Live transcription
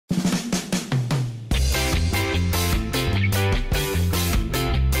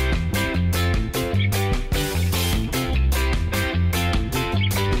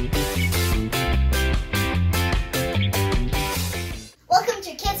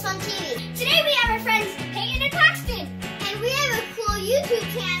this on TV. Today we have our friends Peyton and Paxton. And we have a cool YouTube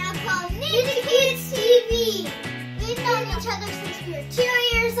channel called Ninja Kidz TV. We've known each other since we were 2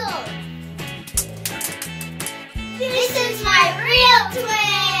 years old. This is my real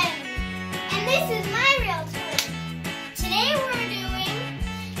twin! And this is my real twin. Today we're doing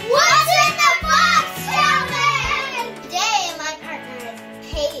What's in the Box Challenge! Today my partner is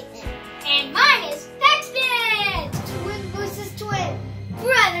Peyton. and mine is Paxton. Twin versus twin.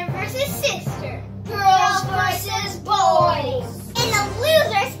 Brother versus sister. Girls versus boys. And the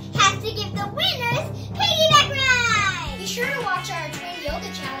losers have to give the winners piggyback rides. Be sure to watch our twin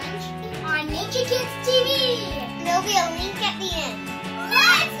yoga challenge on Ninja Kidz TV. There'll be a link at the end.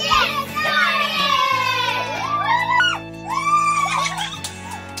 Let's get started!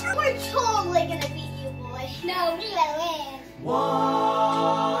 We're totally gonna beat you, boy. No, we will win.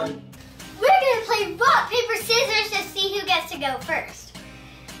 One. We're gonna play rock, paper, scissors to see who gets to go first.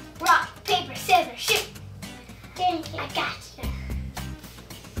 Rock, paper, scissors, shoot. I got you.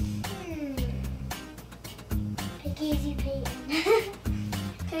 Take easy, Peyton.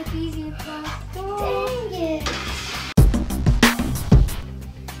 Take easy, Paxton. Dang it.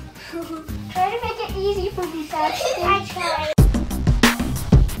 Try to make it easy for me, Paxton. I tried.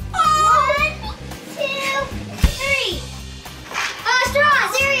 1, 2, 3. Straws.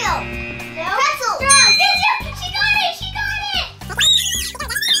 Cereal. No. Pretzels. Straws. Good job. She got it. She got it.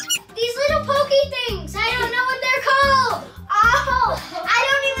 These little pokey things. I don't know what they're called. Oh, I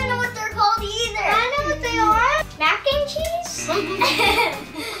don't even know what they're called either. I know what they are. Mac and cheese?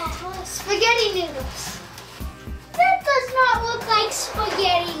 Spaghetti noodles. That does not look like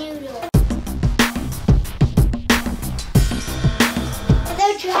spaghetti noodles.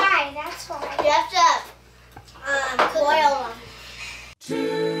 They're dry, that's why. You have to boil them.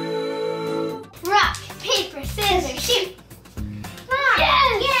 2. Rock, paper, scissors, shoot.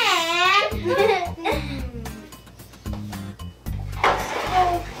 Yes.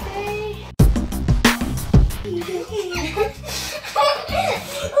 Okay.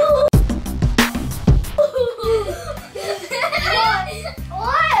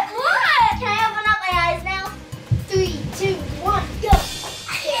 What? Can I open up my eyes now? 3, 2, 1, go.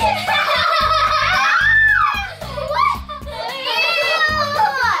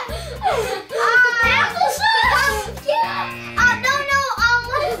 Applesauce. Yeah.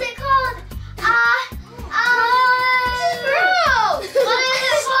 What is it called? Gross. What is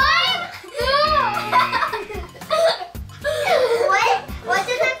it, slime? What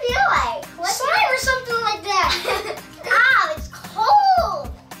does it feel like? What's Slime or something like that. Ow, it's cold.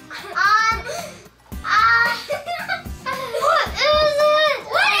 What is it?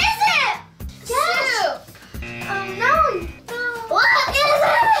 What is it? Soup. No. What is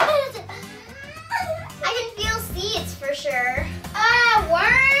it? I can feel seeds for sure.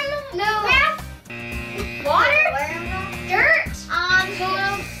 Worm? No. Water? Dirt?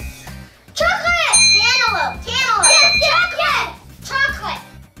 Chocolate. Cantaloupe. Yes, chocolate.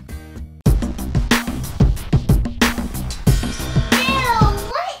 Ew,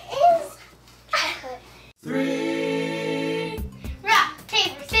 what is chocolate? 3. Rock,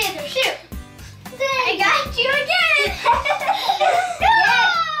 paper, scissors, shoot. I got you again.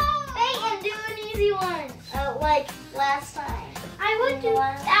 Peyton, do an easy one. Like last time. I would do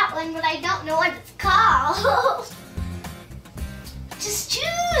that one, but I don't know what it's called. Just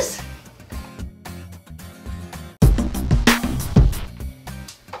choose.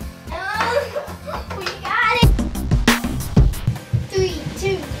 We got it. 3,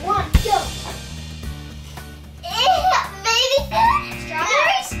 2, 1, go. Baby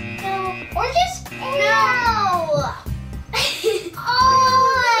Strawberries? No. Oranges? No.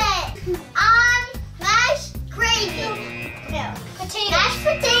 Mashed gravy. No. Potatoes. Mashed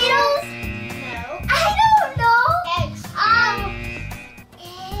potatoes. No. I don't know. Eggs.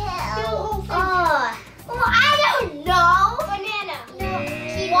 Ew. Well, I don't know. Banana. No.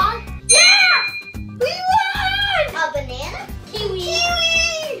 Kiwi. Yeah. We won! A banana. Kiwi.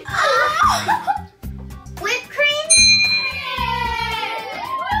 Kiwi. Whipped cream.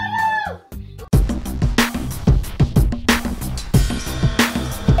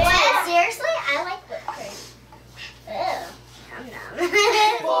 What? Seriously? I like whipped cream. Ew.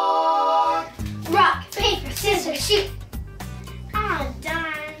 4. Rock, paper, scissors, shoot. I'm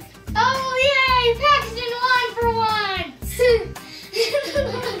done. Oh, yay! Paxton won for once!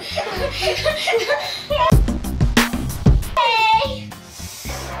 Hey!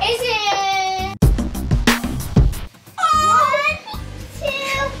 Is it? 1, 2,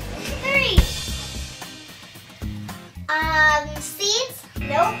 3. Seeds?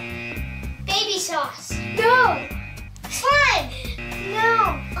 Nope. Baby sauce. No. Slime. No.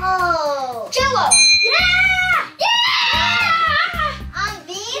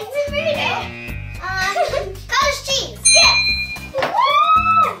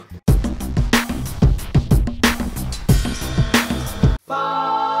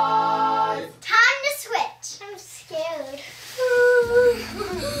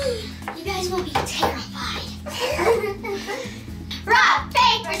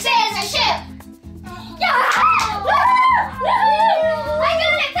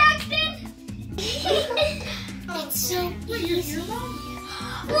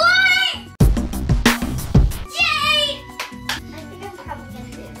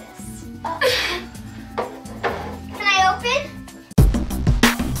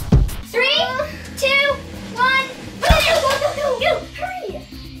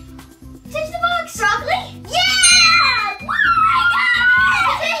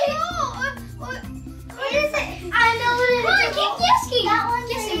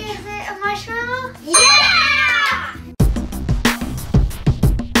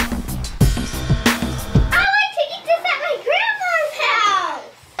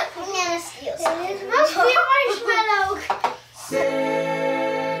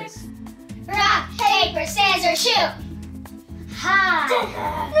 shoot. Ha!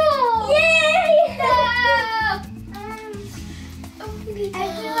 No! Yay! I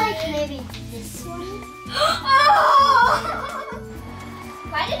feel like maybe this one. Oh!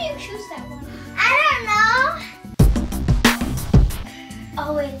 Why did you choose that one? I don't know.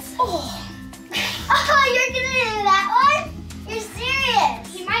 Oh, it's. Oh, you're gonna do that one? You're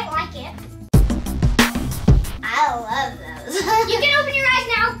serious? You might like it. I love those. You can open your eyes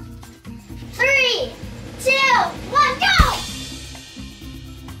now. 3, 2, 1, go!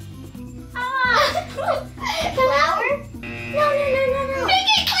 Flower? No. Make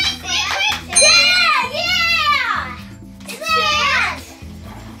it quick. Yeah! It's sand!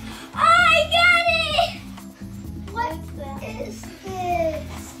 Oh, I got it. What is this?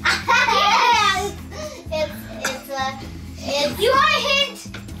 It's You want a hint?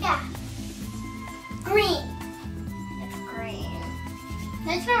 yeah. Green. It's green.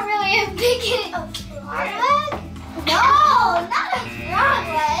 That's not really a big hint. Frog leg? No, not a frog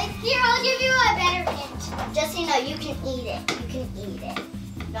leg. Here, I'll give you a better hint. Just so you know, you can eat it.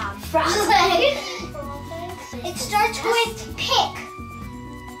 Not frog leg. It starts with pick.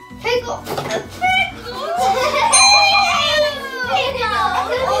 Pickle. Pickle.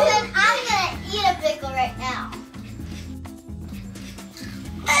 Well, then I'm gonna eat a pickle right now.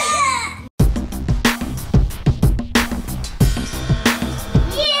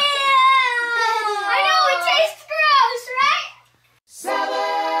 I know it tastes gross, right?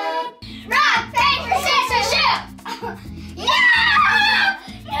 7, Rock, paper, scissors, shoot.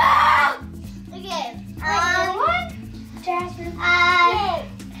 No! Okay. What? Jasmine. I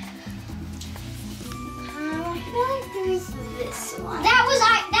feel like there's this one.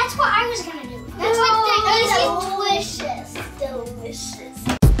 That's what I was gonna do. That's like the easiest. Delicious.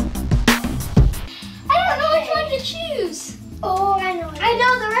 I don't know which one to choose. Oh, I know. I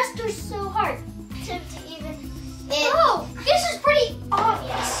know the rest are so hard. To even. Oh, this is pretty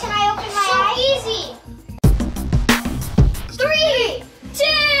obvious. Can I open my So eyes? easy. 3, 2,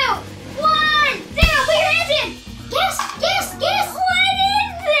 1. There, put your hands in. Guess. What is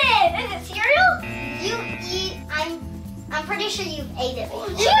it? Is it cereal? You eat. I'm pretty sure you've ate it before.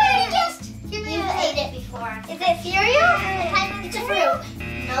 She already guessed. You've ate it before. Is it cereal? It's a fruit.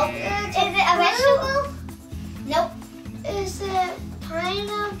 Nope. Is it a vegetable? Nope. Is it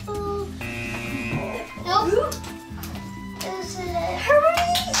pineapple? Nope. Is it? Hurry!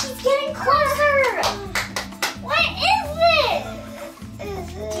 She's getting closer. What is it?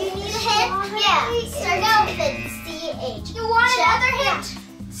 Do you need a hint? Yeah. Start out with a CH. You want Check. another hint?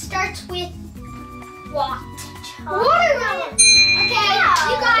 Starts with what? Watermelon. Okay, Yeah.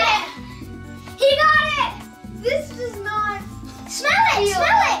 you got it. He got it. This does not. Smell it.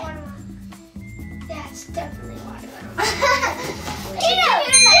 Smell it. That's definitely watermelon. Eat it.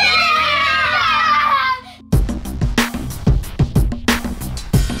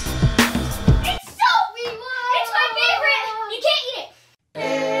 It's so big. It's my favorite. You can't eat it.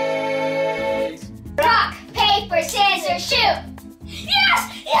 8, Rock, paper, scissors, shoot. Yes!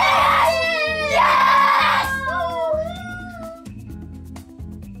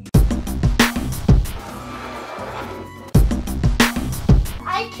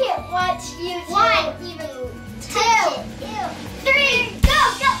 I can't watch you two 1, even 2, touch it. 3, go!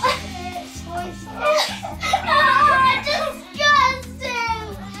 Oh, disgusting!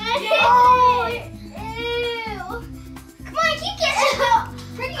 Ew. Come on, keep getting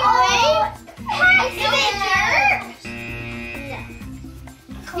pretty Oh, away. Is it dirt?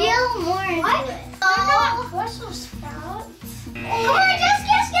 Feel more into What? it. Oh. Brussels sprouts. Come on, guess.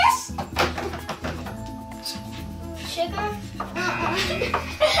 Sugar?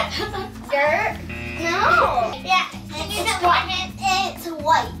 Dirt. No. Yeah, It's what? It's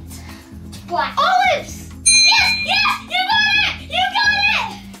white. Black. Olives. Yes, you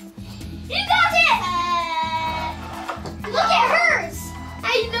got it. Look at hers. I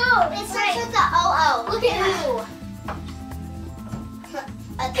know. It starts with the O-O. Look at her.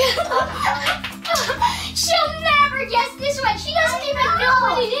 She'll never guess this one. She doesn't even know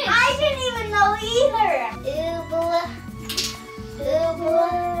what it is. I didn't even know either. Oobla.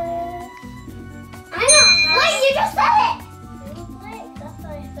 I don't know. Wait, you just said it. Oobleck? That's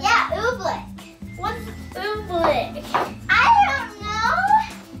what I said. Yeah, oobleck. What's oobleck? I don't know.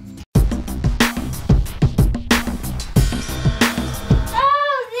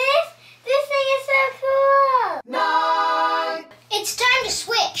 Oh, this thing is so cool. 9, It's time to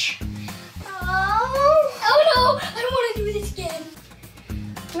switch. Oh. Oh no, I don't want to do this again.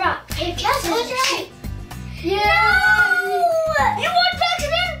 Rock, paper, Yes, scissors, that's right. shoot. Yeah. You want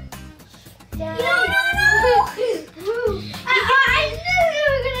Pac-Man? No. I knew you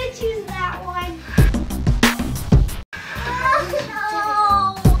were gonna choose that one.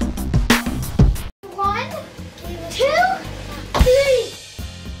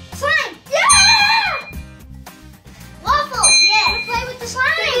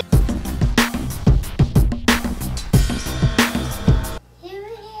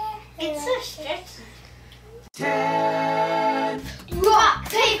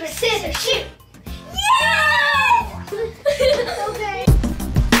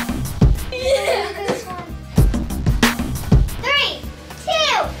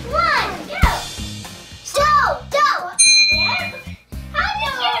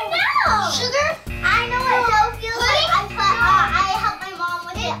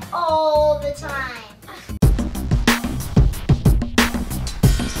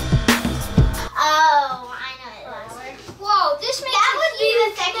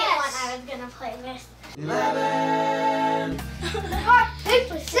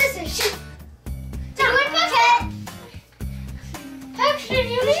 shoot. Do it, Paxton. Paxton,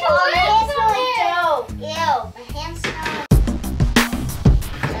 you need to My hands wait smell on like it. dough. Ew, my hands smell like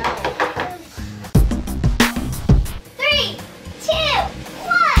 3, 2,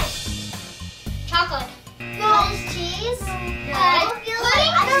 1. Chocolate. Cottage cheese.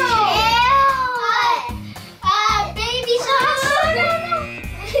 Pudding. Baby sauce.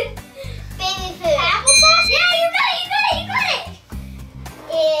 Baby food. Applesauce. Yeah, you got it.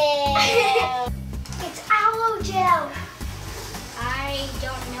 Ew. It's aloe gel. I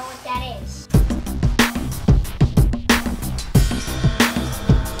don't know what that is.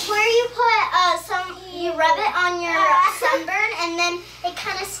 Where you put you rub it on your sunburn, and then it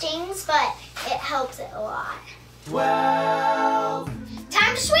kind of stings, but it helps it a lot. 12.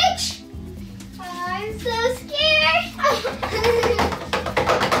 Time to switch. I'm so scared.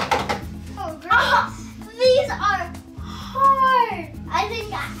 Oh, great. These are hard. I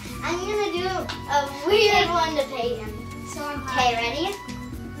think I'm gonna do a weird one to Peyton. So I'm Okay, ready?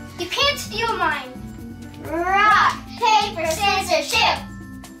 You can't steal mine. Rock, paper, scissors, shoot.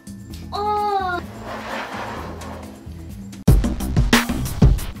 Oh.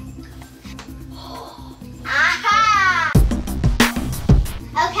 Aha!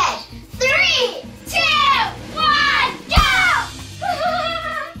 Okay. 3, 2, 1, go!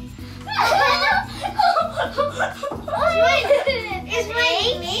 Is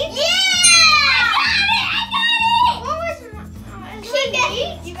mine me? Yeah! I got it! What was keep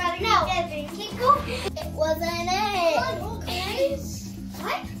getting. You gotta keep getting. Keep going. It wasn't it. Okay.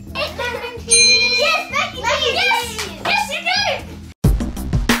 What? It's mac and cheese. Yes, mac and cheese. Yes, you got it.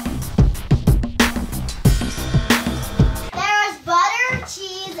 There was butter,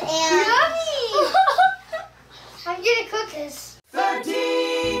 cheese, and Yummy. I'm gonna cook this.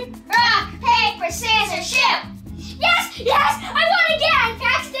 13. Rock, paper, scissors, shoot. Yes, I won again,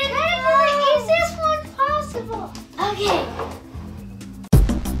 Paxton. is this one possible? Okay.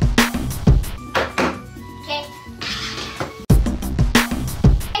 Okay.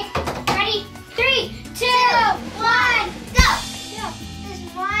 Ready? 3, 2, 1, Go. Is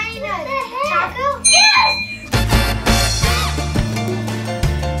mine What the heck? taco? Yes!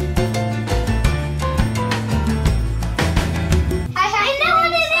 I know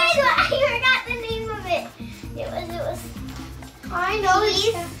what it is. I forgot the name of it. It was. I know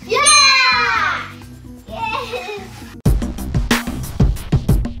Cheese? Yeah! Yes.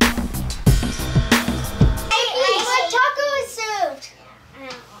 My taco is served.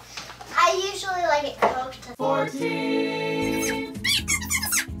 I usually like it cooked. 14.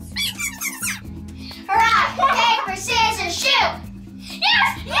 Rock, paper, scissors, shoot!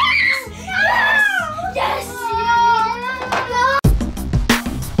 Yes!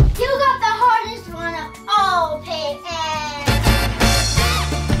 You got the hardest one of all, Peyton.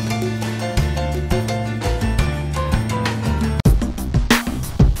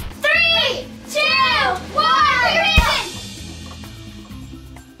 3, 2, 1,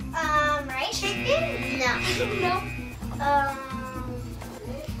 Right? Chicken? No. No.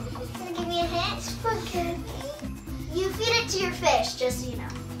 Gonna give me a hint. Spaghetti. You feed it to your fish, just so you know.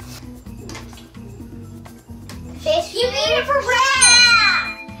 Fish. You eat it for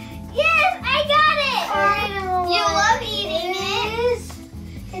breakfast. Yes, I got it. You love eating it.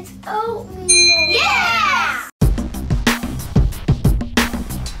 It's oatmeal. Yeah.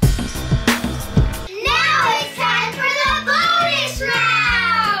 Now it's time for the bonus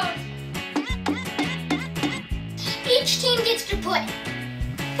round. Each team gets to put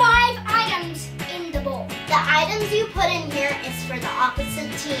 5 items in the bowl. The items you put in here is for the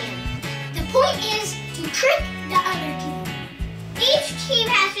opposite team. The point is to trick the other team. Each team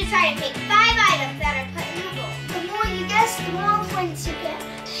has to try to pick 5 items that are put in the bowl. The more you guess, the more points you get.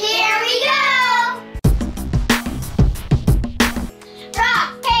 Here we go!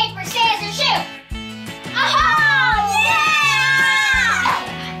 Rock, paper, scissors, shoot! Oh,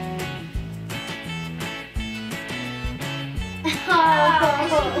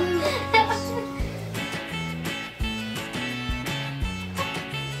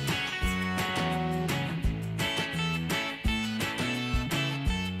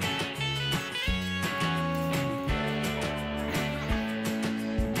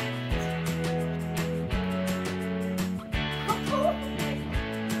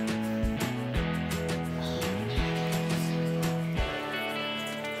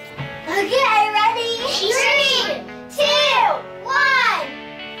 Okay, ready? 3, 2, 1.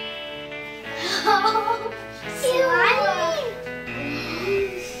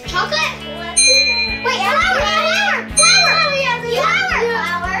 Chocolate? Wait,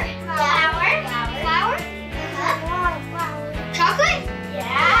 flour! Chocolate?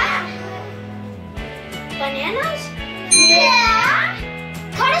 Yeah.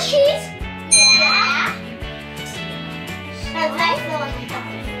 much cheese? Yeah. That's nice one.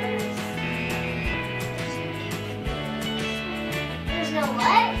 There's no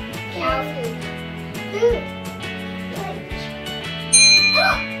what? Cow food. Food.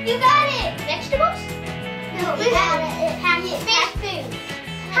 Oh, you got it. Vegetables? No, we got it. It has fish food.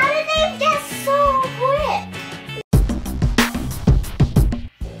 How did they guess so quick?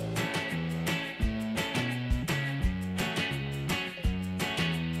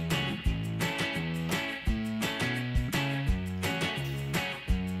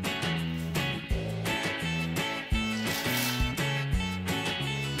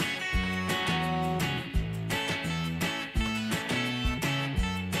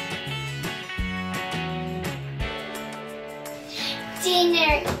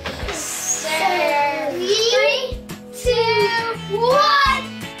 Dinner. Serve. 3, 2, 1.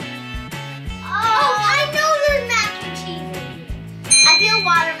 Oh, I know there's mac and cheese in here. I feel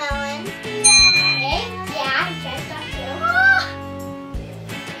watermelon. Okay. Yeah, I guess that too.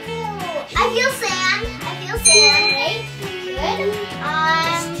 I feel sand. Okay. Good.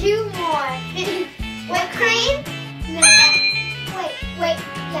 There's 2 more. Whipped cream. No. Wait.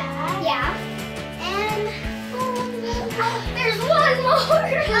 Yeah. And There's one more.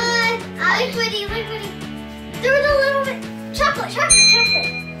 liquidy. There was a little bit. Chocolate. Damn it.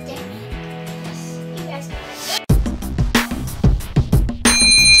 You guys got it.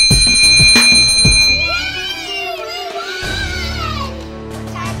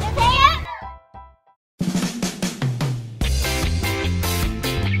 Time to pay up.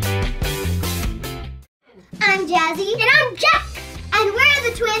 I'm Jazzy. And I'm Jack. And we're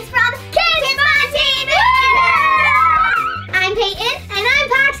the twins from Kidz TV! I'm Peyton. And I'm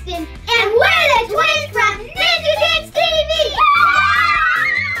Paxton. And we're the twins from Ninja Kidz TV!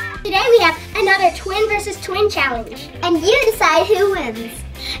 Today we have another twin versus twin challenge. And you decide who wins.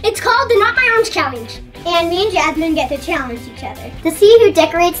 It's called the Not My Arms Challenge. And me and Jasmine get to challenge each other to see who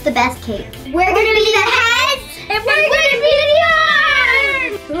decorates the best cake. We're gonna be the heads, And we're gonna be the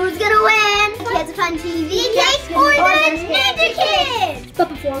arms! who's gonna win? Kids Fun TV cake or the Ninja Kids? But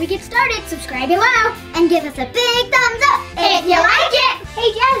before we get started, subscribe below. And give us a big thumbs up if you like it.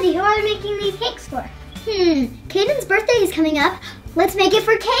 Hey Jazzy, who are we making these cakes for? Caden's birthday is coming up. Let's make it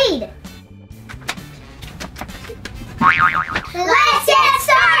for Cade. Let's get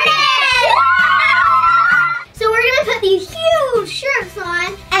started! So we're gonna put these huge shirts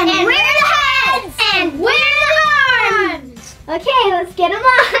on and wear the heads And we're the arms! Okay, let's get them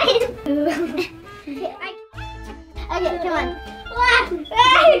on.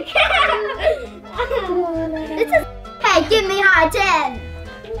 Okay, come on. This is. Hey, give me high 10.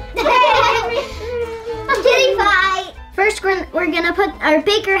 I'm kidding, fight. First, we're gonna put our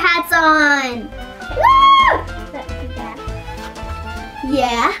baker hats on. Woo!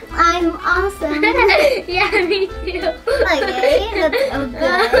 Yeah, I'm awesome. Yeah, me too. Okay, that's so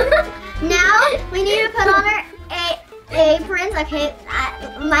good. Now we need to put on our aprons. Okay,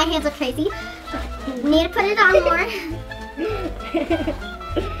 my hands are crazy. We need to put it on more.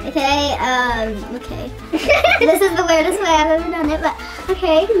 Okay, okay. This is the weirdest way I've ever done it, but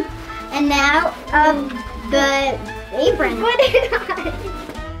okay. And now, the apron. Put it on.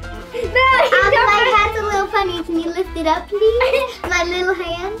 No, My hat's a little funny. Can you lift it up, please? My little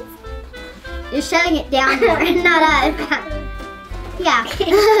hands. You're shoving it down more, not up. Yeah,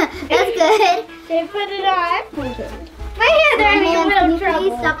 that's good. Okay, put it on. Okay. My hands are having a Can little you trouble.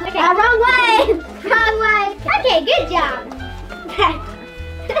 please stop? Okay. Wrong way! Wrong way! Okay, good job.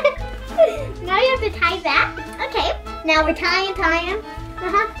 Now you have to tie that. Okay, now we're tying.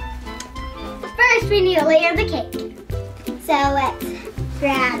 First, we need to layer the cake. So let's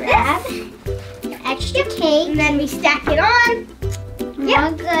grab extra cake. And then we stack it on.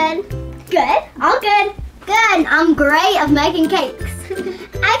 All good. Good? All good. Good. I'm great at making cakes.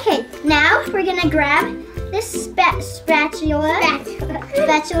 Okay, now we're gonna grab this spatula.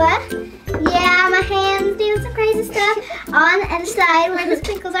 Yeah, my hands doing some crazy stuff on the side where the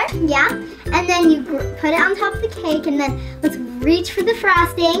sprinkles are. Yeah, and then you put it on top of the cake, and then let's reach for the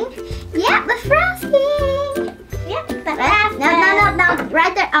frosting. Yeah, the frosting. Yeah, the frosting. No,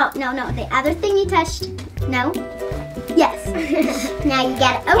 right there. Oh, no, the other thing you touched. No. Yes. Now you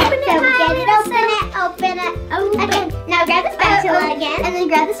gotta open it. Open it. Okay, now grab the spatula again. And then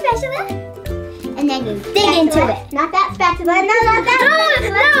grab the spatula. And then you dig into it. Not that spatula. No, not that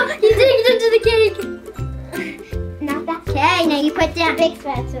spatula. No, you digged into the cake. Not that. Okay, now you put down. Big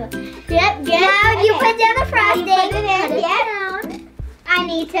spatula. Yep, good. Now you put down the frosting. Put it in. Yep. I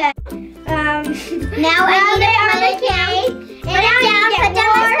need to. Now I need to put it down. Put it down. Put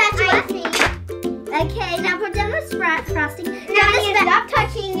down the spatula. Okay, now put down the frosting. Now you stop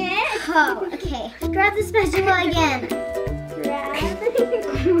touching Oh, okay. Grab the spatula again.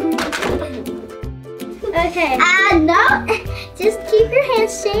 Okay. No. Just keep your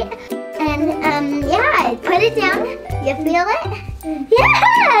hands straight. And, yeah, put it down. You feel it?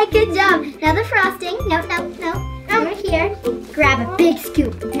 Yeah, good job. Now the frosting. No. Over here. Grab a big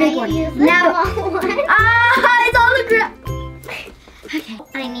scoop. Big one. Now. It's all the grab. Okay.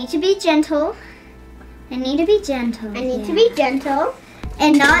 I need to be gentle. I need to be gentle.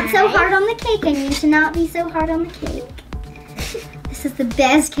 And not so hard on the cake. I need to not be so hard on the cake. This is the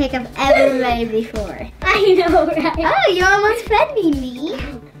best cake I've ever made before. I know, right? Oh, you almost fed me.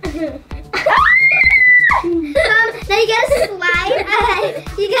 Now you gotta slide.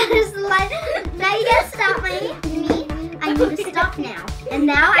 You gotta slide. Now you gotta stop me. I need to stop now. And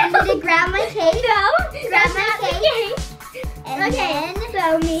now I need to grab my cake. Grab my cake. And then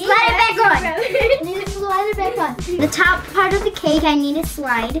slide it back on. I need to slide it back on. The top part of the cake I need to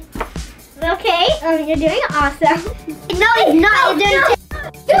slide. Okay, you're doing awesome. No, it's not.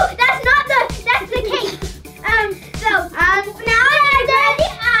 That's the cake. Now I'm done the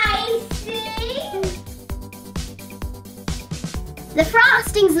icing. The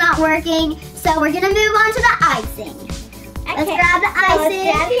frosting's not working, so we're gonna move on to the icing. Let's grab the icing.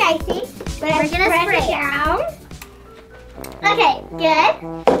 Let's grab the icing. We're gonna spray it down. Okay, good.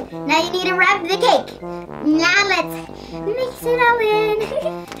 Now you need to wrap the cake. Now let's mix it all in.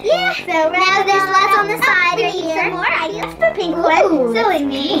 Yeah. So now there's lots on the side right Some here. more items for pink one. Silly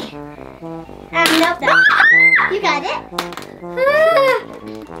me. Nope. You got it.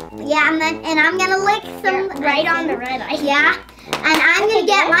 Yeah, and I'm gonna lick some Right on the icing. red icing. Yeah. And I'm gonna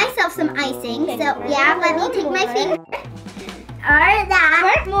get myself some icing. Okay, So yeah, let me take my more. finger. Alright,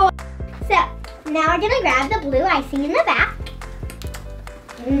 that. More. So now we're gonna grab the blue icing in the back.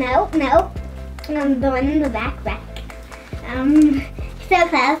 Nope. The one in the back. So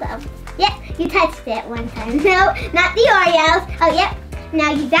close. Yep, you touched it one time. No, not the Oreos. Oh, yep.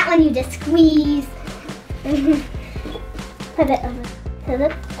 Now that one you just squeeze. Put it over to the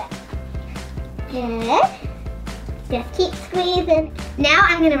back. Good. Just keep squeezing. Now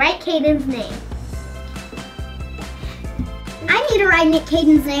I'm gonna write Caden's name. I need to write Nick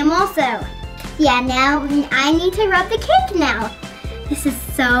Caden's name also. Yeah, now I need to rub the cake now. This is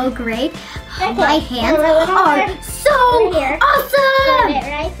so great. Okay, My hands a little are more so over here. Put awesome. it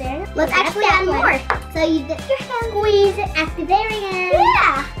right there. Let's actually add more. So you dip your hand, squeeze it at the very end.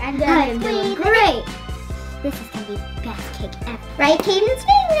 Yeah. And I'm then doing squeeze it. great. This is gonna be the best cake ever. Write Caden's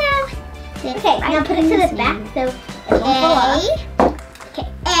name now. Okay, now put it to the back so it won't fall off. Okay,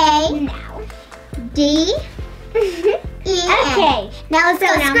 A, Now. D, E, Okay. N. Now let's go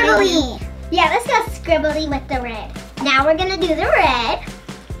now scribbly. Yeah, let's go scribbly with the red. Now we're gonna do the red.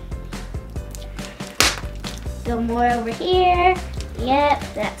 Go more over here. Yep,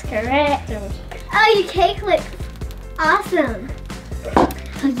 that's correct. Oh, your cake looks awesome.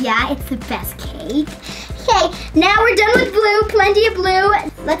 Oh yeah, it's the best cake. Okay, now we're done with blue, plenty of blue.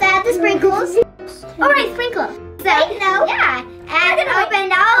 Let's add the sprinkles. All right, sprinkle. So, yeah, and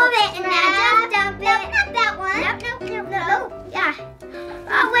open all of it and now just dump it. No, not that one. Nope. Yeah.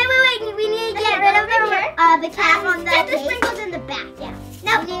 Oh, wait. We need to get rid of the cap on the Get the cake. sprinkles in the back, yeah.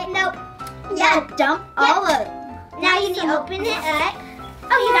 Nope. Yeah, dump all of it. Now you need to open it up.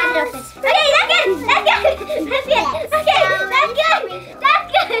 Oh, you got it open. Okay, that's good. Okay, that's good.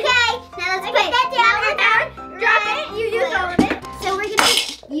 Okay, now let's put that down. Drop it. You use all of it. So we're gonna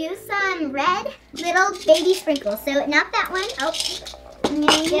use some red little baby sprinkles. So not that one. Oh, I'm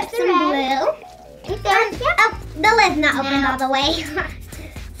gonna use some blue. Right there. Oh, the lid's not open all the way.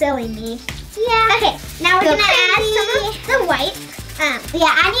 Silly me. Yeah. Okay, now we're Go gonna add crazy. some of the white. Yeah,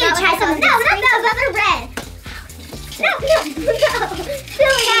 I need to try some. No, not those. Those are red. No.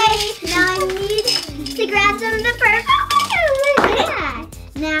 Silly. Okay, now I need to grab some of the purple. Yeah.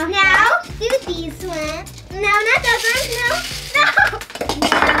 Now do these ones. No, not those ones. No.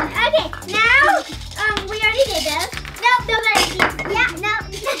 Okay, now we already did those. No, those are these. Yeah, no.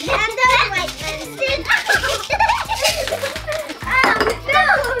 And those white ones. No.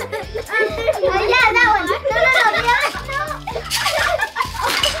 Yeah, that one. No.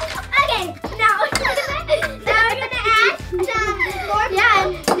 Okay, now we're gonna add some more. Yeah,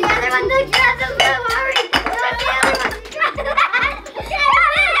 the other one, grab the blue. Hurry.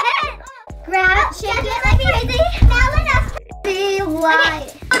 Grab it, shake it like crazy. Now let us Be light.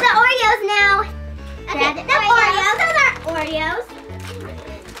 Okay. Oh, the Oreos now. Grab Okay, it. the Oreos. Those are Oreos.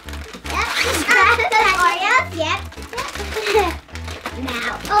 Yep. Those are Oreos. Yep. Now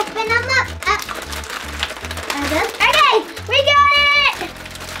open them up. Okay, we got it.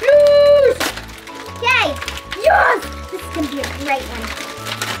 Yes. Okay. Yes! This is gonna be a great one.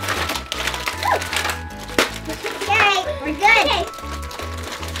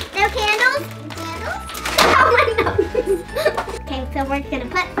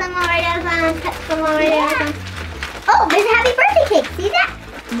 Put some Oreos on. Put some Oreos on. Oh, there's a happy birthday cake. See that?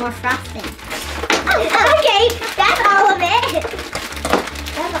 More frosting. Oh, okay, that's all of it.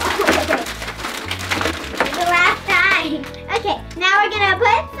 That's all of it. The last time. Okay, now we're gonna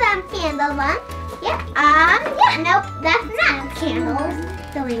put some candles on. Yep. Yeah. Nope, that's not candles.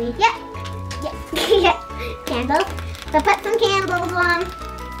 Delaney. Yep. Yep. Yep. Candles. So put some candles on.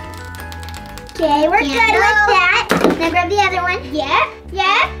 Okay, we're good with that. Now grab the other one. Yep.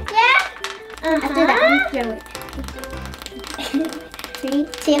 Yep. Yep. After that one, throw it. 3,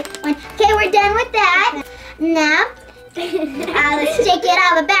 2, 1. Okay, we're done with that. Now, let's shake it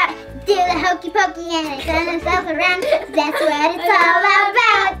all about. Do the hokey pokey and turn itself around. That's what it's all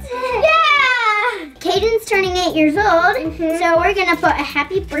about. Yeah! Caden's turning 8 years old, so we're gonna put a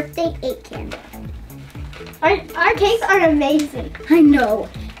happy birthday 8 candle. Our cakes are amazing. I know.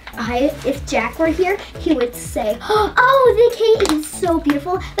 If Jack were here, he would say, "Oh, the cake is so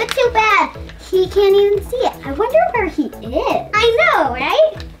beautiful," but too bad he can't even see it. I wonder where he is. I know,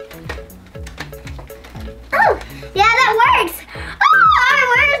 right? Oh, yeah, that works. Oh,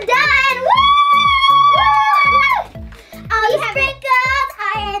 we're done. Woo! All the sprinkles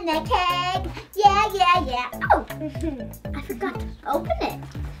are in the cake. Yeah, yeah, yeah. Oh, I forgot to open it.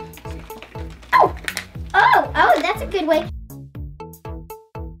 oh, that's a good way.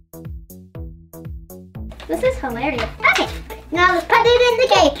 This is hilarious. Okay, now let's put it in the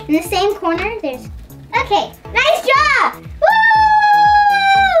cake. In the same corner, there's... Okay, nice job!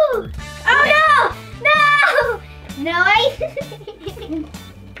 Woo! Oh no! No! No,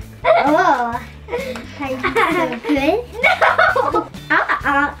 Oh, are you so good? No!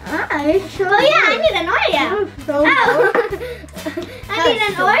 Oh yeah, I need an Oreo. So Oh! I need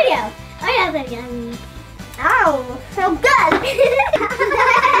an Oreo. Oreos are yummy. Oh, so good.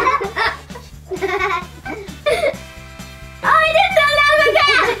 Oh, I did so long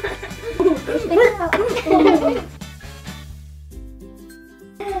again!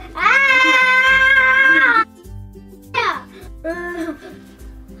 Ah! Yeah.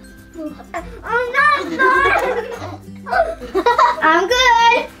 Oh no! I'm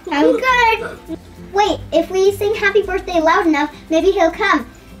good. I'm good. Wait, if we sing happy birthday loud enough, maybe he'll come.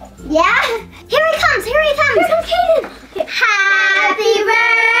 Yeah? Here he comes. Here he comes. Here comes Caden. Happy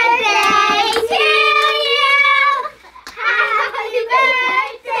birthday to you! Happy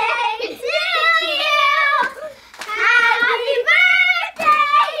birthday to you! Happy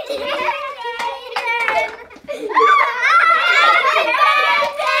birthday, dear Caden! Happy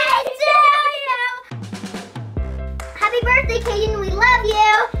birthday to you! Happy birthday, Caden. We love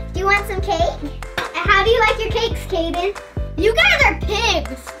you. Do you want some cake? How do you like your cakes, Caden? You guys are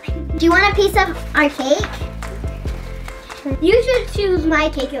pigs! Do you want a piece of our cake? You should choose my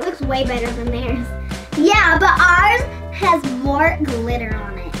cake. It looks way better than theirs. Yeah, but ours has more glitter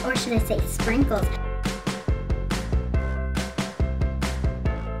on it. Or should I say sprinkles?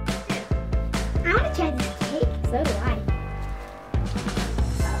 I want to try this cake. So do I.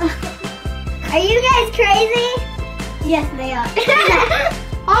 Are you guys crazy? Yes, they are.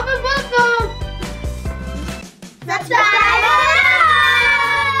 Happy birthday! Subscribe below!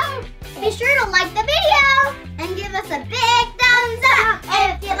 Be sure to like the video And give us a big thumbs up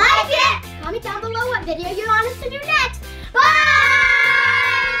if you like it. Comment down below what video you want us to do next. Bye!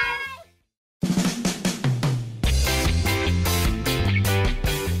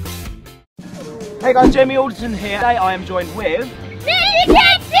 Hey guys, Jamie Alderton here. Today I am joined with Ninja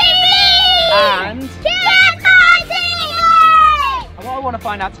Kidz TV! and what I want to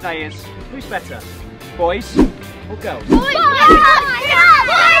find out today is who's better, boys or girls?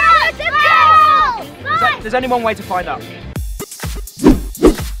 There's only one way to find out.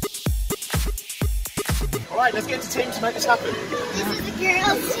 Alright, let's get to team to make this happen. This is the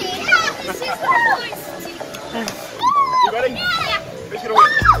girls' team. This is the boys' team. You ready? Yeah. Who's gonna win?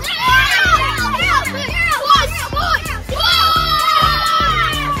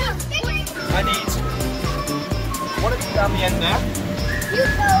 I need one of you down the end there.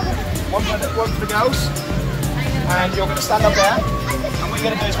 One for the girls. And you're going to stand up there. And what you're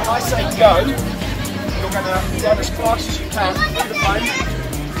going to do is when I say go, you're going to run as fast as you can through the foam.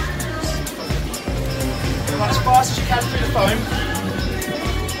 You're going to run as fast as you can through the foam.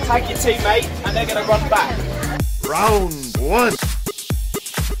 Tag your teammate and they're going to run back. Round 1.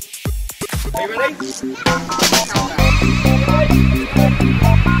 Are you ready? 3,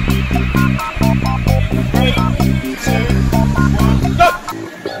 2, 1, go!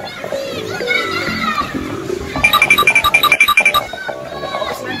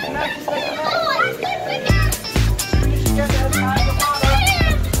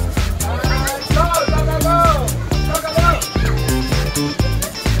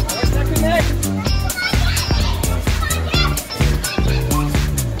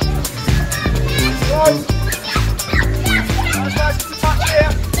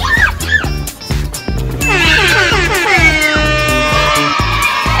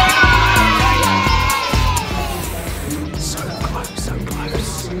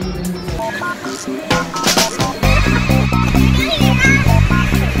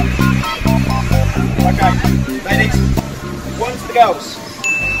 girls,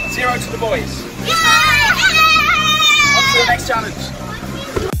 0 to the boys. Yay! On to the next challenge.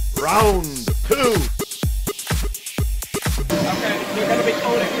 Round 2. Okay, we're going to be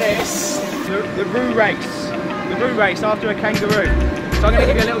calling this the Roo Race. The Roo Race after a kangaroo. So I'm going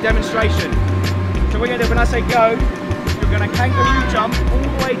to give you a little demonstration. So what you're going to do when I say go, you're going to kangaroo jump all the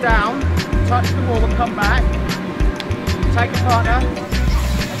way down, touch the wall and come back. Take a partner,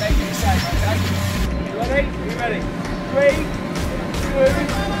 and then do the same, okay? You ready? Are you ready? 3, 2,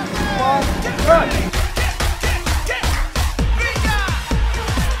 1, run!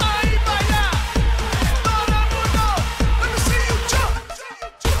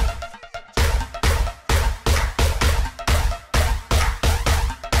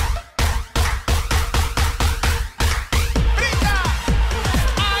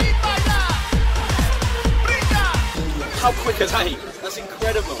 How quick is 8? That's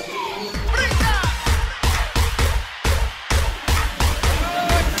incredible.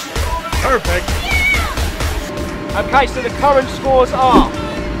 Perfect. Okay, so the current scores are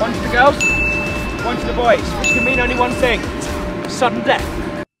 1 to the girls, 1 to the boys, which can mean only one thing: sudden death.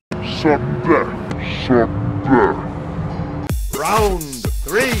 Sudden death. Sudden death. Round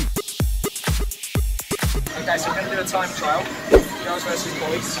 3. Okay, so we're going to do a time trial. Girls versus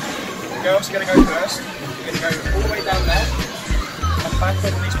boys. The girls are going to go first. You're going to go all the way down there, come back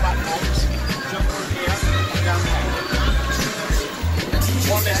over these platforms, jump through here, and down there.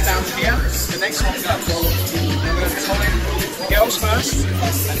 One is down here, the next one's up. Then we're going to time the girls first,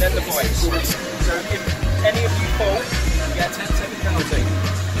 and then the boys. So if any of you fall, you get a 10-second penalty.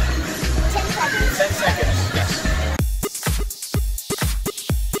 10 seconds. 10 seconds, yes.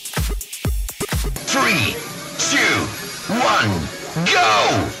 3, 2, 1, go!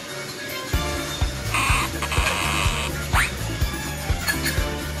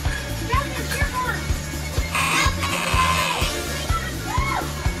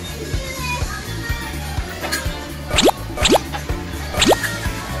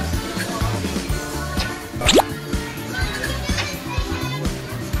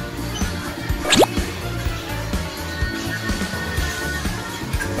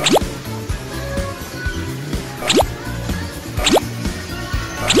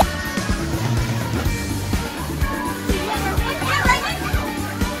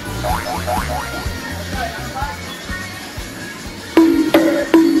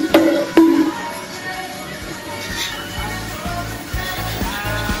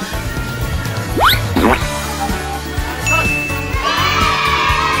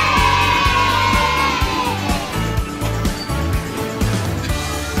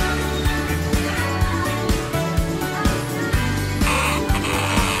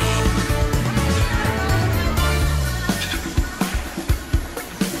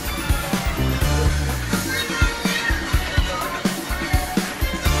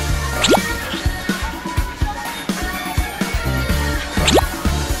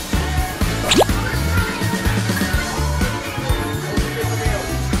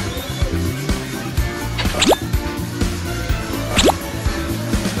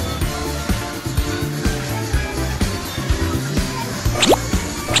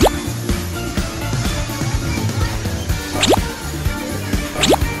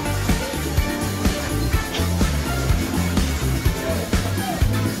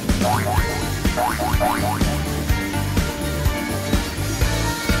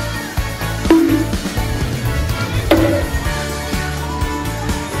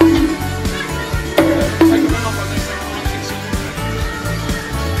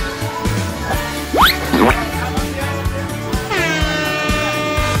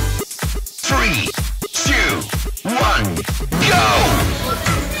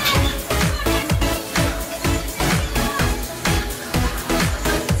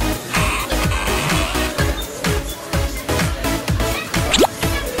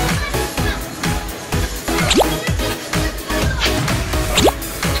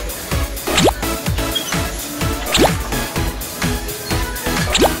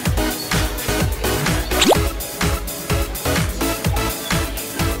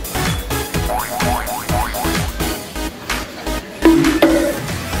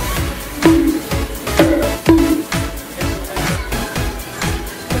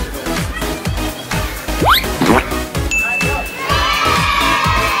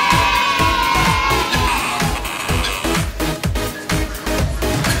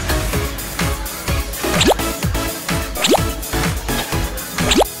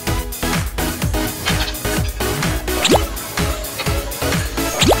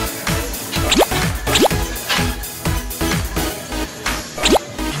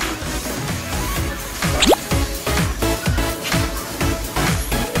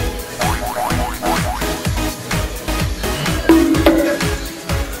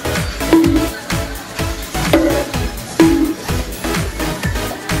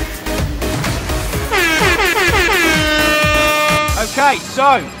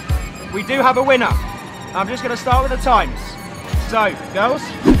 So, we do have a winner. I'm just going to start with the times. So, girls,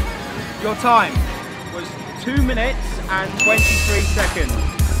 your time was 2 minutes and 23 seconds.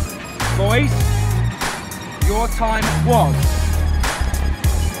 Boys, your time was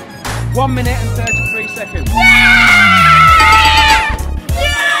 1 minute and 33 seconds.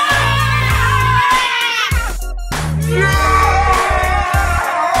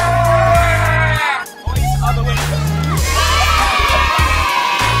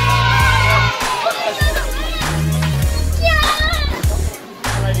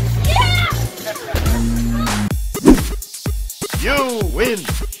 You win!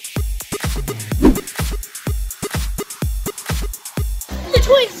 The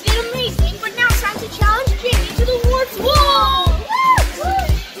twins did amazing, but now it's time to challenge Jamie to the warped wall! Let's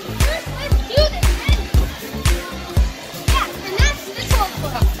do this, man! Yeah, and that's the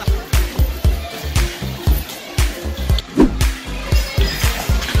 12-foot.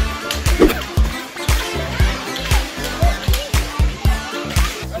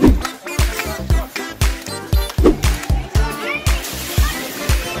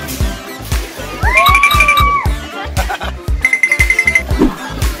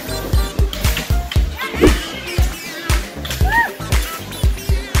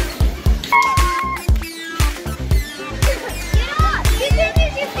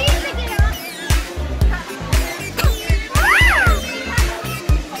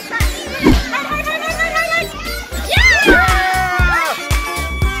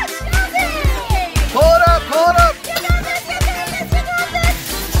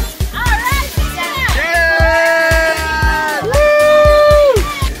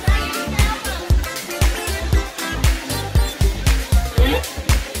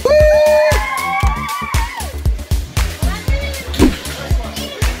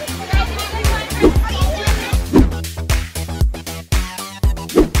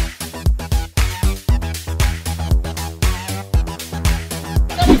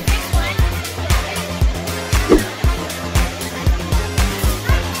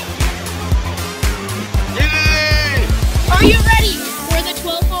 Are you ready for the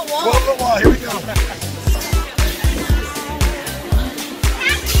 12-foot wall? 12-foot wall, here we go.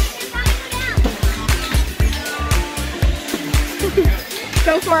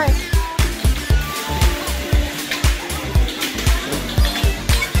 Go for it.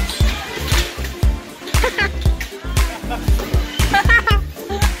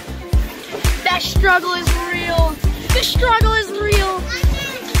 That struggle is real. The struggle is real.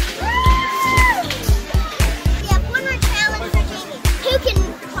 We have one more challenge for Jamie. Who can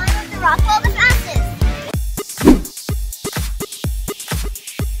climb up the rock wall the fastest?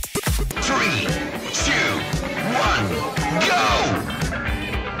 3, 2, 1, go!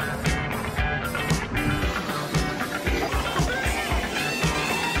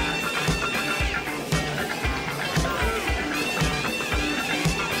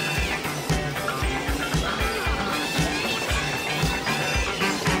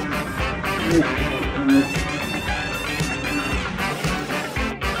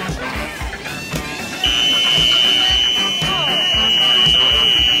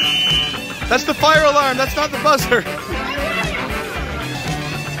 That's the fire alarm, that's not the buzzer.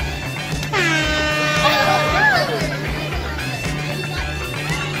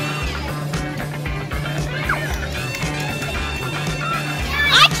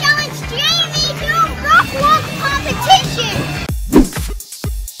 I challenge Jamie to a rock walk competition.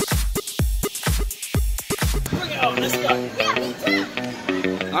 Bring it on, let's go. Yeah, me too.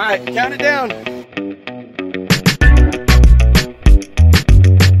 All right, count it down.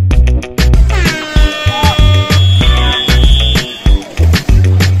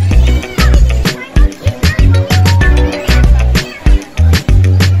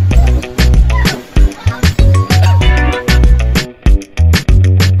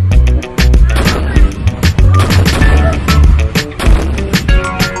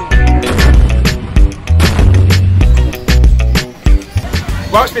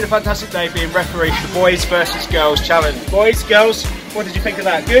 Well, it's been a fantastic day being referee for the boys versus girls challenge. Boys, girls, what did you think of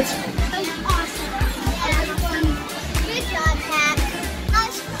that? Good? That was awesome. Good job, Pat.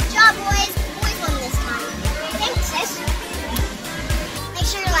 Good job, boys. Boys won this time. Thanks, sis. Make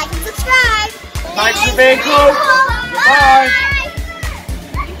sure you like and subscribe. Thanks for being cool. Bye.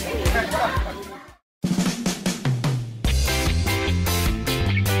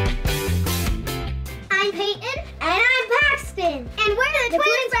 I'm Peyton. And I'm Paxton. And we're the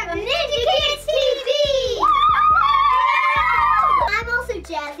twins from Ninja Kidz TV. I'm also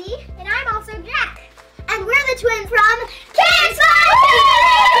Jazzy. And I'm also Jack. And we're the twins from Kids TV.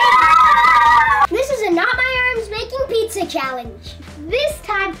 This is a Not My Arms Making Pizza Challenge. this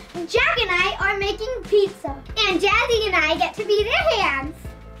time, Jack and I are making pizza. And Jazzy and I get to be their hands.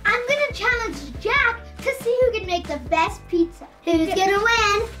 I'm gonna challenge Jack to see who can make the best pizza. Who's gonna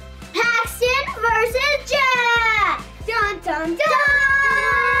win? Paxton versus Jack! Dun dun dun!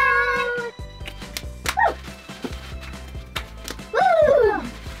 Woo!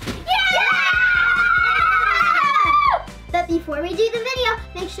 Yeah! But before we do the video,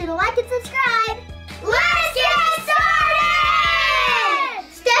 make sure to like and subscribe. Let's get started!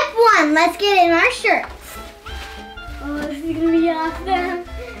 Step 1, let's get in our shirts. Oh, this is gonna be awesome.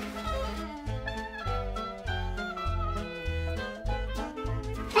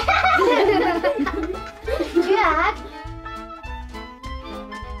 Jack.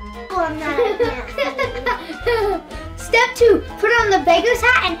 Oh, I'm not. Step 2, put on the baker's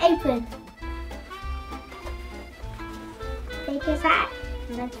hat and apron. Baker's hat.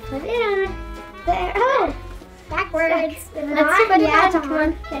 Let's put it on. There. Oh, backwards. Let's put it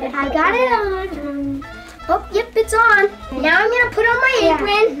on. I got it on. Oh, yep, it's on. Now I'm gonna put on my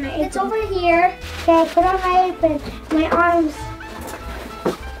apron. It's over here. Okay, put on my apron. My arms.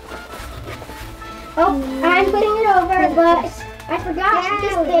 Oh, I'm putting it over, but I forgot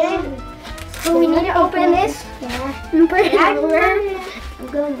this thing. So we need to open this and put it over. I'm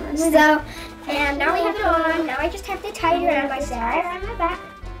going on. So, and now we have it on. Now I just have to tie it around myself. Around my back.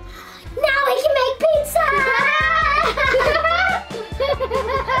 Now we can make pizza!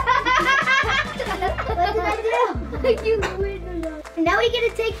 What did I do? You ruined the dough. Now we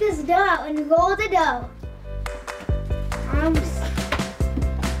gotta take this dough out and roll the dough. Oh,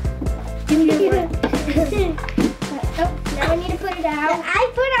 now we need to put it out. I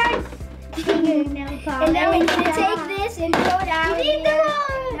put our fingernail polish. And now we need to take this and throw it out. We need the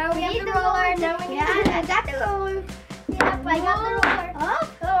roller. Now we have the roller. Now we need I got the roller. Yep, I got the roller.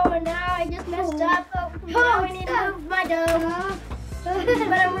 Oh, now I just messed up. Now I need to move my dough.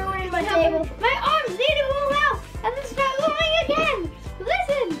 But I'm ruining my table. My arms need to roll out and then start rolling again.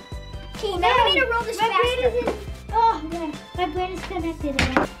 Listen. Okay, now we need to roll this faster. Oh, man. My brain is connected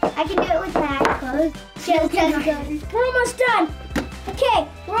again. I can do it with that closed. We're almost done. Okay,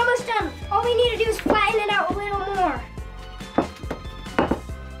 we're almost done. All we need to do is flatten it out a little more.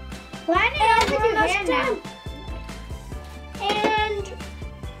 Flatten it out with your hand now. And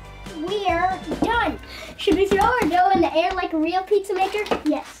we are done. Should we throw our dough in the air like a real pizza maker?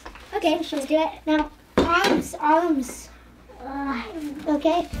 Yes. Okay, let's do it. Now, arms.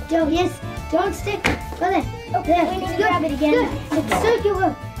 Okay, dough, yes. Don't stick. Go there. Oh, there. We need to grab it again. It's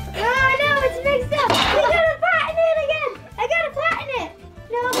circular. Oh no, it's mixed up. We gotta flatten it again. I gotta flatten it.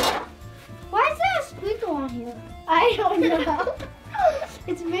 No. Why is there a sprinkle on here? I don't know.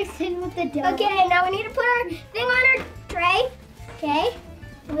 It's mixed in with the dough. Okay, now we need to put our thing on our tray. Okay.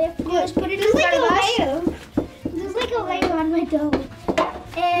 We have to just put it in front of us. There's like a layer on my dough.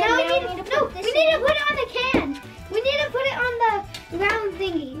 And now we need to put it on the can. We need to put it on the round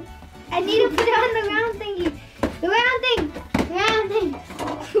thingy. I need to put it on the round thingy. The round thing.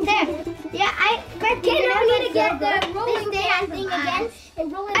 There. Yeah, but we need to get the rolling pin thing again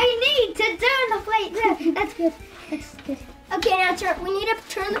and roll it. I need to turn the plate. There. That's good. That's good. Okay, now we need to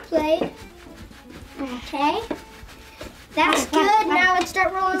turn the plate. Okay. That's good. Now let's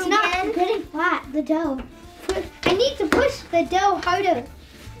start rolling again. It's not getting flat, the dough. I need to push the dough harder.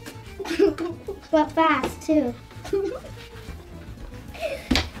 But fast, too.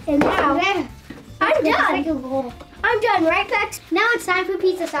 And now, there. I'm done. Like a roll. I'm done, right, Bex? Now it's time for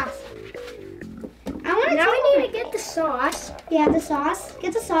pizza sauce. Now we need to get the sauce. Yeah, the sauce.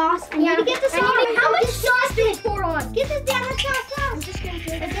 Get the sauce. I need to get the sauce. How much sauce do we pour on? Get this down the sauce. I'm just going to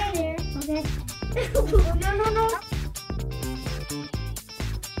put it there. Okay. No.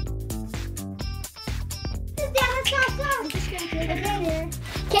 This down the sauce. I'm just going to put it there.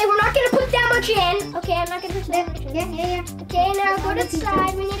 Okay, we're not going to put that much in. Okay, I'm not going to put that much in. Yeah. Okay, now go to the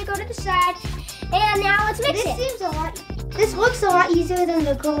side. We need to go to the side. And now let's mix it. This looks a lot easier than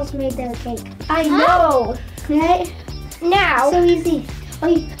the girls made their cake. I know. Right? Now. So easy.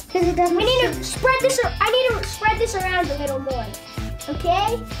 Because it doesn't. We need to spread this. I need to spread this around a little more.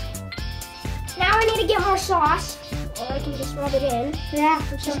 Okay. Now I need to get more sauce. Or I can just rub it in. Yeah.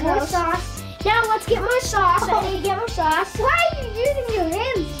 Just more sauce. Now let's get more sauce. I need to get more sauce. Why are you using your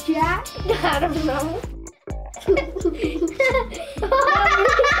hands, Jack? I don't know. Let's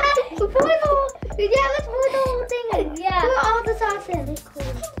pour the whole thing in. Yeah. Pour all the sauce in. It's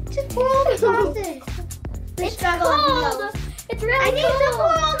cold. Just pour all the sauce in. It's cold. It's really cold. I need to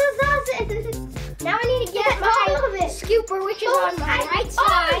pour all the sauce in. Now I need to get my scooper, which is on my right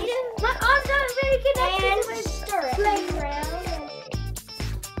side. My arms aren't very connected. And stir it. Play around.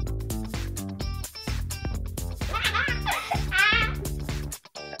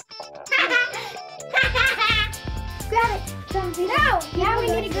 No! Now we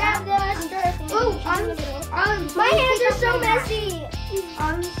need to grab the mustard. Oh, my hands are so messy.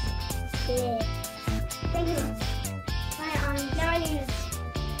 Now I need to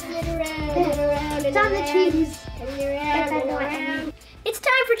spin it around. It's on the cheese. Around. It's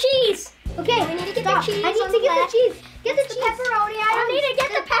time for cheese. Okay, we need to get the cheese. I need to get the cheese. Get the cheese. Pepperoni. I need to get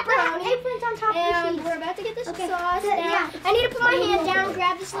the pepperoni. Apron's on top of the And cheese. we're about to get this Okay. sauce Yeah. now. I need to put my hand down,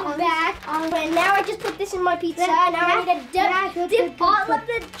 grab this little bag. And now I just put this in my pizza. Yeah. Now I need to dip all of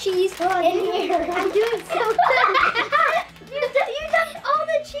the cheese in here. I'm doing so good. You dumped all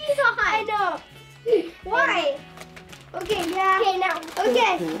the cheese on. I know. Why? Okay, yeah. Okay, now.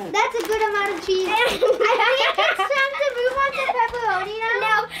 Okay, that's a good amount of cheese. I think it's time to move on to pepperoni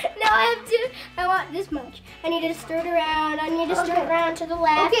now. No, I want this much. I need to stir it around. I need to stir it around to the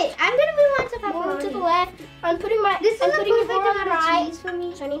left. Okay, I'm gonna move on to Move pepperoni. to the left. I'm putting This is I'm a putting it perfect more on the amount of right. cheese for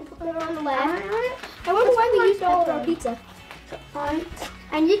me. So I need to put it on the left. I I wonder why we want used all of our pepperoni. pizza.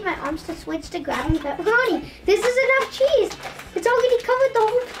 I need my arms to switch to grabbing pepperoni. This is enough cheese. It's already covered the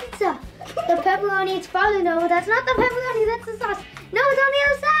whole pizza. The pepperoni, it's farther. No, that's not the pepperoni. That's the sauce. No, it's on the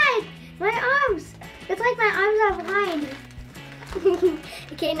other side. My arms. It's like my arms are behind.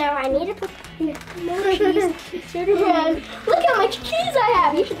 Okay, now I need to put more cheese. Stir it around. Look how much cheese I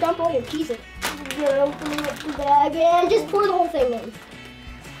have. You should dump all your cheese in. Open up the bag and just pour the whole thing in.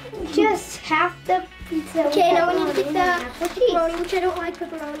 Just half the pizza. Okay, now we need to get the cheese. pepperoni, which I don't like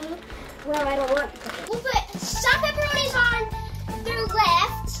pepperoni. Well, I don't want pepperoni. We'll put some pepperonis on the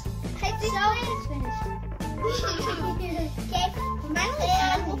left. Okay,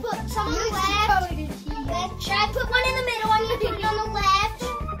 and we'll put some on the left. Should I put one in the middle? I'm going to put it on the left.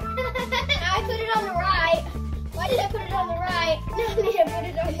 Now I put it on the right. Why did I put it on the right? No, I need to put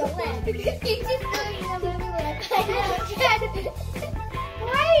it on the left. You just put it on the left. I know.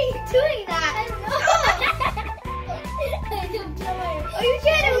 Why are you doing that? I don't know. Are you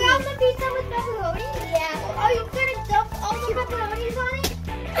trying to wrap the pizza with pepperoni? Yeah. Are you gonna dump all the pepperonis on it?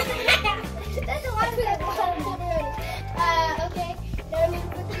 That's a lot of pepperoni. Okay. Now I'm going to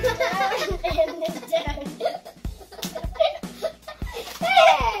put this down and this down.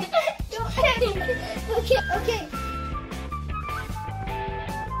 Hey! Okay.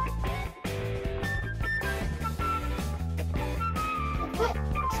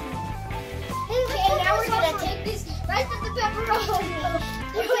 Okay, now we're going to take this rest of the pepperoni,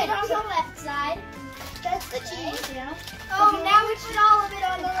 throw it on the left side. That's the cheese, yeah. Oh, now we put all of it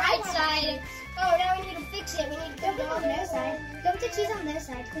on the right side. Oh, now we need to fix it. We need to put it on their side. Dump the cheese on their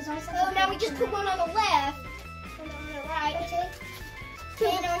side, because our side. Oh, now we just put one on the left. One on the right.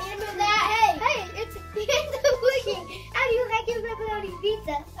 Okay, now we need to move that. Hey, it's looking. How do you like your pepperoni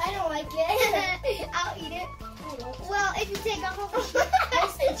pizza? I don't like it. I'll eat it. Well, if you take off all the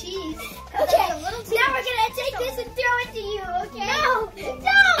cheese. Okay, now we're going to take this and throw it to you, okay? No!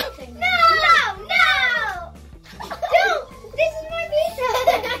 This is my pizza!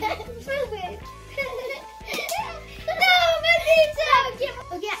 Move it! No, my pizza!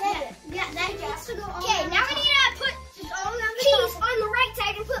 Yeah, that needs to go all Okay, now we need to put cheese on the right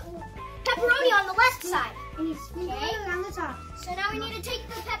side and put pepperoni on the left side. Okay. Around the top. So now we need to take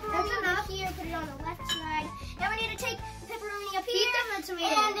the pepperoni up here, put it on the left side. Now we need to take the pepperoni up here. them the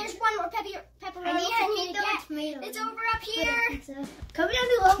tomato. And there's one more pepperoni I need to get. It's over up here. Comment down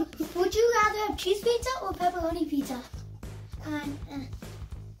below. Would you rather have cheese pizza or pepperoni pizza?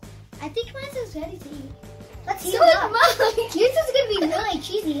 I think mine is ready to eat. Let's heat So it is up. mine. Yours is gonna be really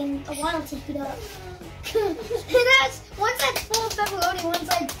cheesy in a while to heat up. And that's one side's full of pepperoni, one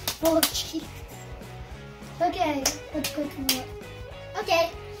side's full of cheese. Okay, let's go to it. Okay.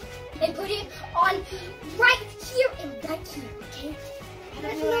 And put it on right here and right here, okay?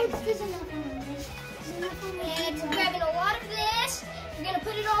 There's enough on this. And we're grabbing a lot of this. We're gonna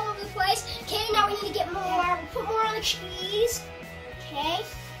put it all over the place. Okay, now we need to get more. Put more on the cheese. Okay,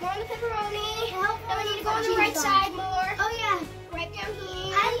 more on the pepperoni. Now we need to go on the right side more. Oh yeah, Right down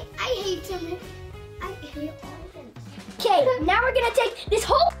here. I hate them. I hate all of them. Okay, now we're gonna take this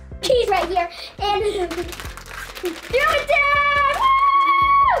whole cheese right here and throw it down.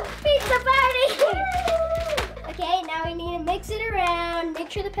 Woo! Pizza party! Okay, now we need to mix it around. Make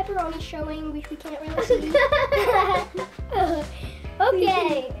sure the pepperoni's showing, which we can't really see.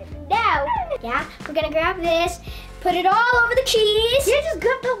 Okay, now, we're gonna grab this, put it all over the cheese. You just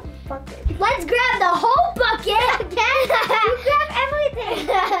grab the bucket. Let's grab the whole bucket. You grab everything.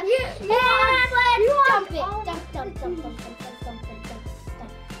 And let's dump it. all Dump.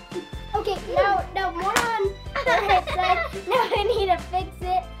 Okay, now more on the right side. Now I need to fix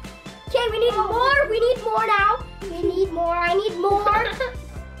it. Okay, we need more. We need more now. We need more. I need more.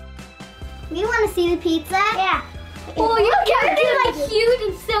 You want to see the pizza? Yeah. Oh, you can do like huge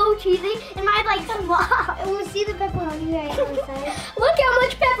and so cheesy, and mine's like small. And we'll see the pepperoni right on the side. Look how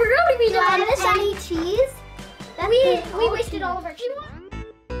much pepperoni we got on And this side. any cheese? We wasted all of our cheese.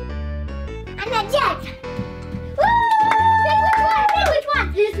 And then yes. Pick which one?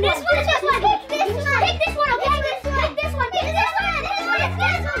 This one. This one. Pick this one. Pick this one. Okay. Pick this one. Pick this one. Pick this one. This one.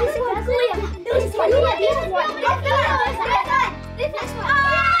 This one. This one. This one.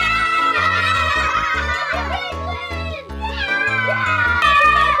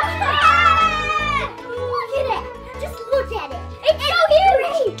 Look at it. Just look at it. It's so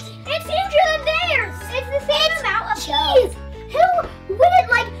huge. It's huger than theirs. It's the same amount of cheese. Who wouldn't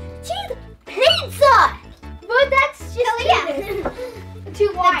like cheese pizza? But that's just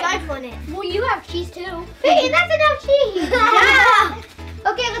too wide. The judge won it. Well, you have cheese too. Hey, that's enough cheese. Yeah.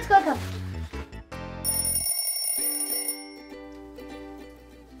 Okay, let's go.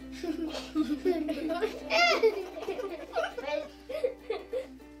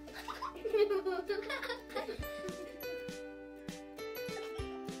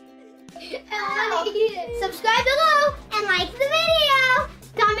 Subscribe below and like the video.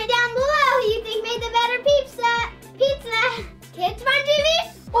 Comment down below who you think made the better pizza. Kids Fun TV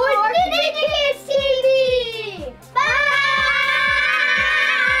or Ninja Kidz TV. Bye!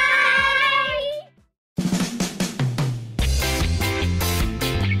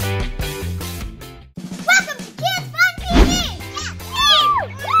 Welcome to Kids Fun TV!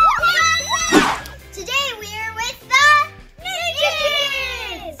 Today we're with the Ninja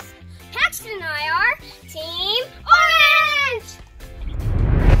Kidz! Paxton and I are Team Orange!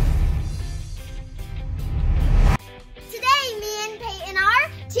 Today me and Peyton are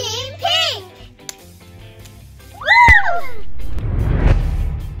Team Pink! Woo!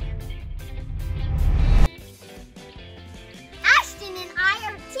 Ashton and I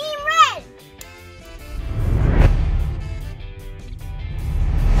are Team Red!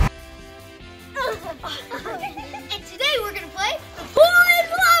 And today we're gonna play Boy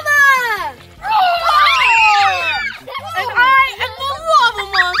Lava! And I am the lava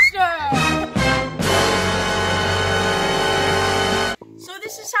monster! So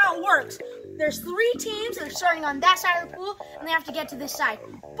this is how it works. There's 3 teams that are starting on that side of the pool, and they have to get to this side.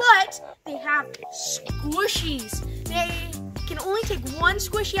 But they have squishies. They can only take 1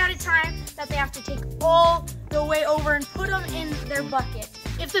 squishy at a time that they have to take all the way over and put them in their bucket.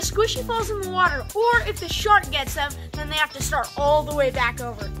 If the squishy falls in the water, or if the shark gets them, then they have to start all the way back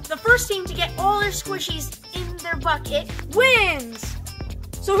over. The first team to get all their squishies in their bucket wins!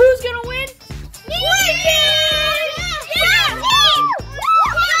 So who's gonna win?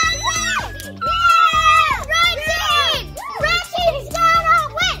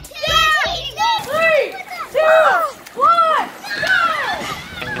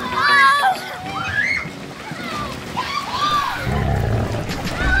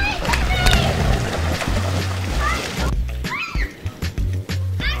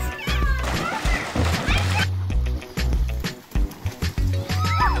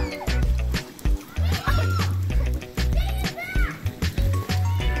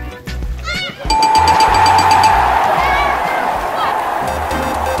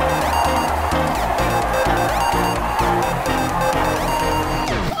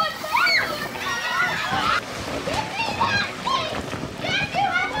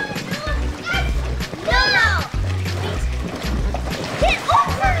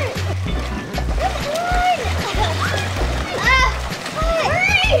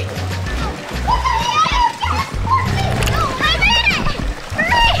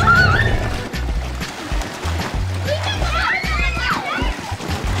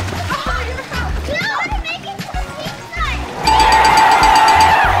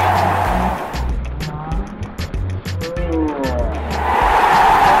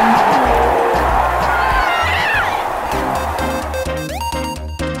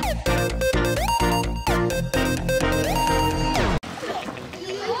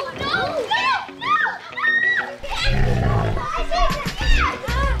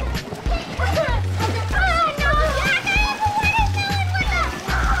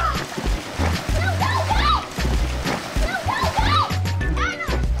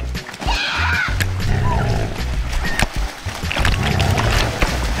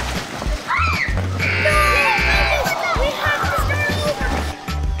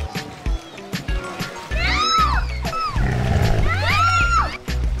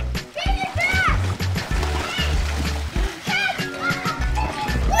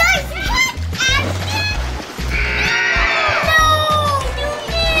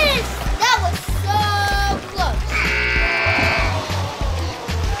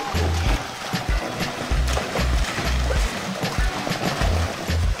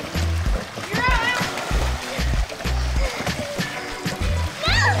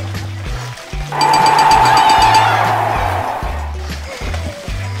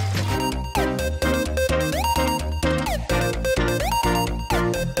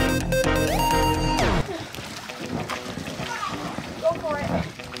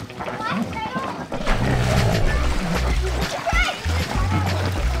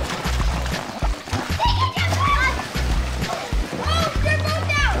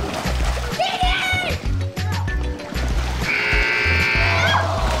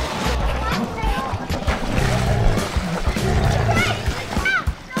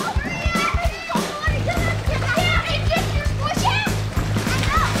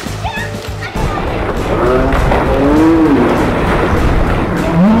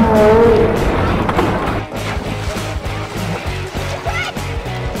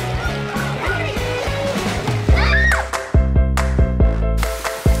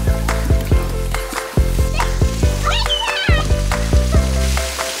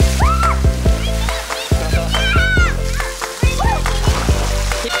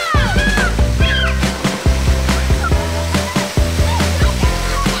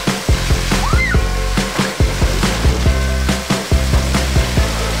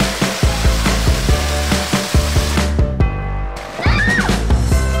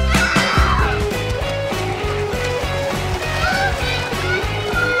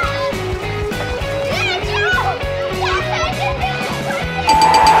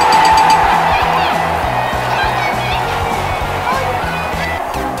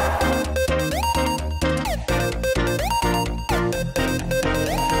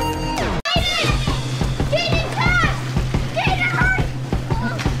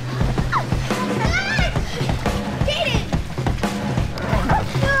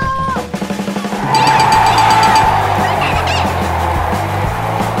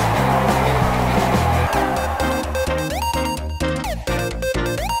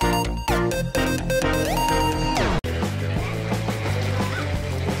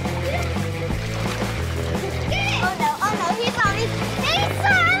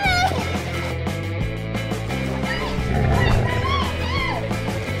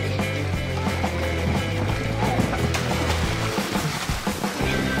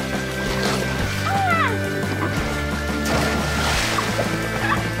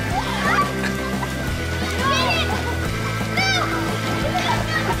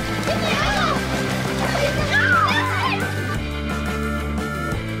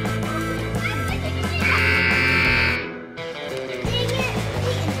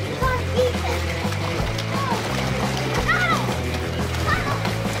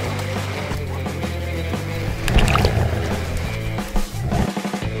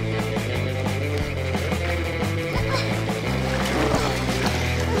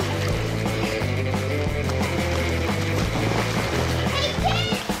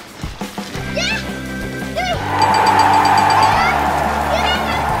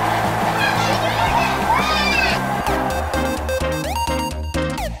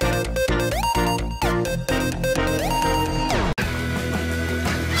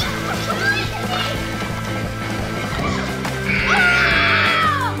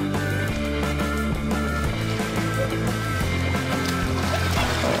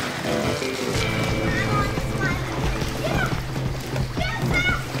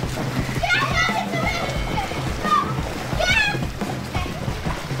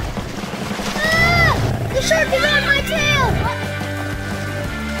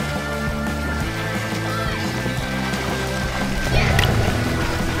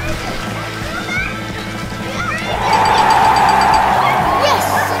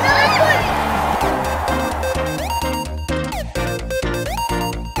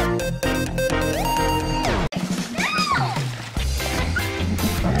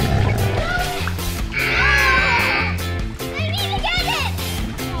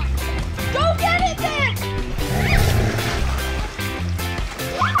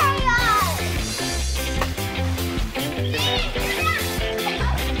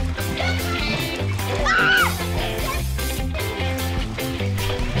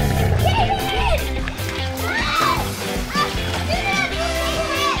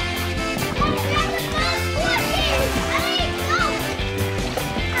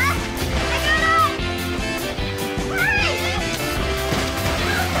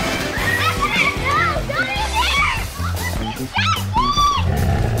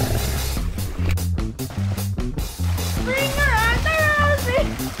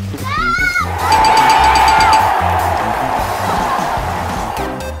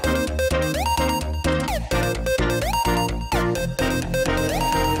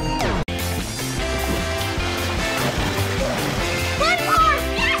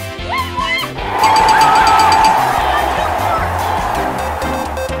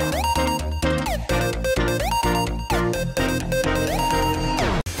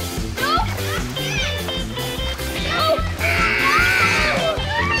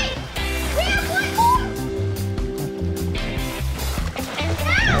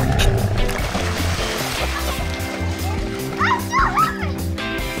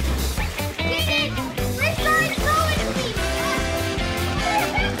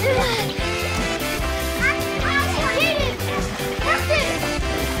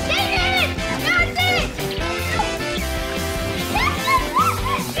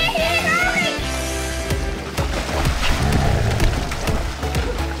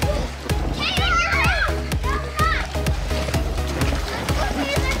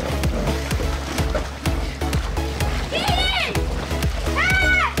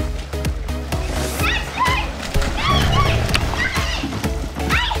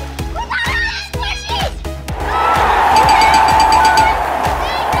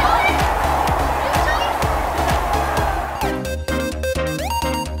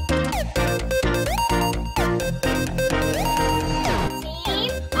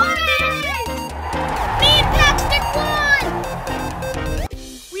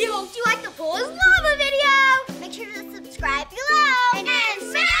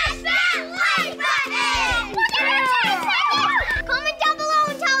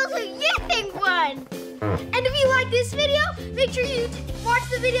 this video, make sure you watch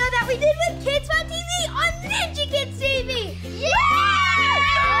the video that we did with Kids Fun TV on Ninja Kidz TV.